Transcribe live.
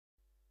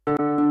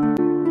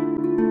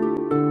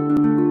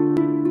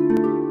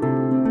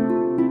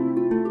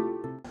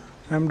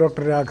I am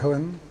Dr.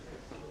 Raghavan.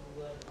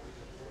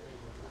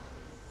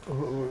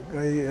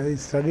 I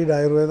studied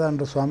Ayurveda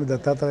under Swami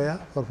Dattatreya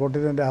for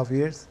 14.5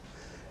 years,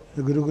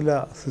 the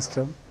Gurukula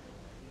system.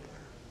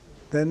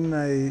 Then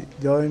I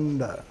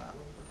joined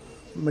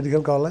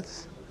medical college.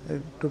 I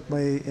took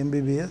my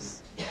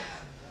MBBS.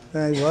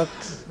 Then I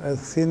worked as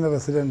senior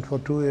resident for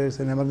 2 years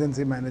in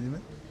emergency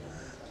management.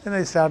 Then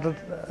I started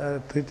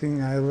treating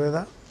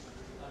Ayurveda.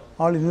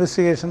 All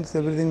investigations,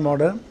 everything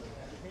modern.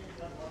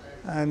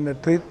 And the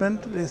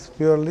treatment is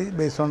purely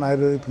based on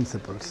Ayurvedic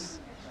principles.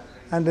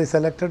 And I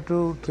selected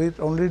to treat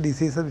only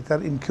diseases which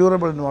are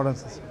incurable in modern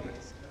system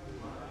medicine.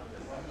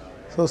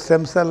 So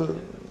stem cell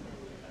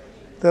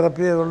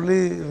therapy,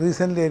 only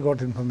recently I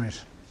got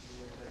information.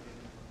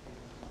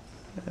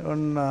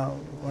 One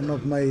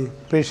of my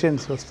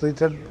patients was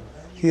treated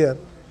here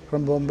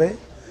from Bombay,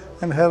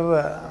 and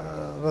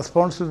her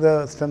response to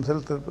the stem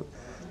cell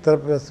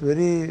therapy was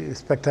very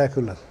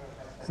spectacular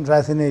and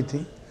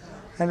fascinating.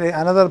 And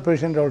another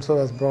patient also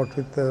was brought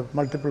with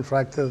multiple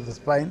fractures of the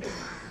spine,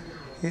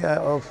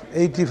 of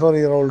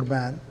 84-year-old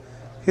man.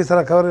 His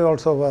recovery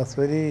also was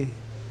very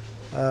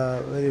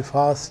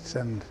fast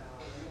and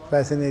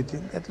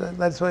fascinating.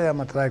 That's why I am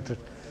attracted.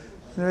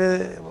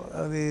 Anyway,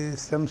 the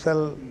stem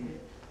cell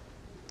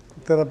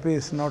therapy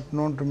is not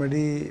known to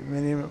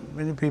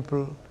many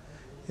people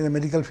in the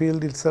medical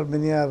field itself.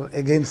 Many are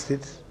against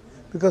it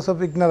because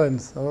of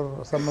ignorance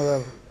or some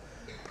other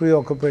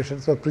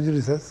preoccupations or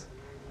prejudices.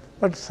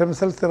 But stem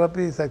cell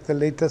therapy is like the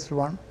latest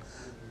one,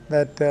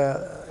 that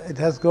it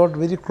has got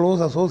very close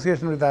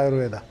association with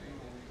Ayurveda.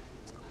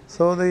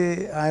 So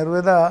the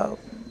Ayurveda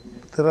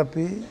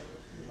therapy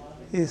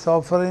is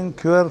offering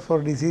cure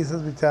for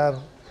diseases which are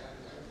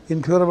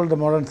incurable in the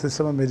modern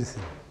system of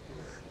medicine.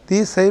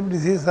 These same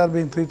diseases are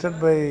being treated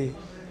with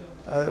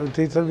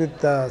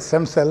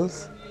stem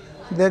cells.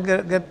 They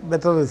get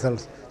better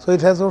results. So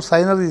it has no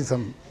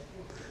synergism.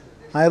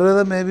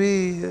 Ayurveda may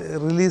be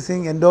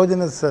releasing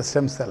endogenous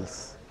stem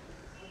cells.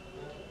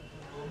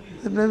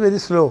 It may be very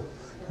slow.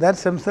 That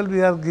stem cell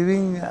we are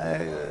giving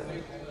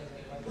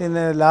in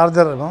a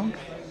larger amount.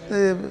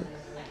 The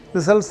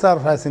results are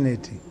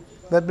fascinating.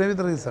 That may be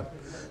the reason.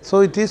 So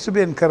it is to be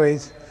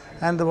encouraged.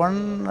 And the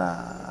one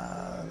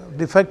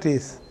defect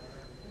is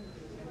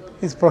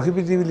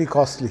prohibitively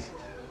costly.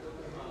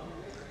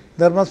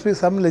 There must be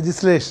some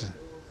legislation,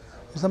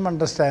 some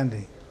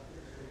understanding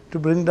to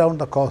bring down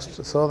the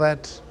cost so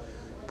that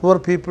poor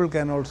people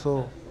can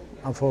also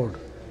afford.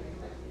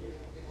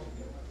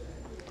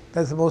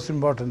 That's the most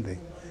important thing.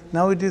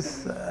 Now it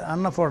is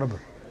unaffordable,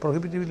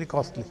 prohibitively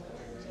costly.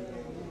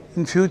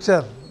 In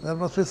future, there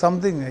must be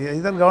something,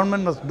 either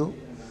government must do,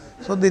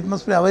 so it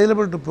must be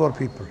available to poor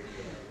people.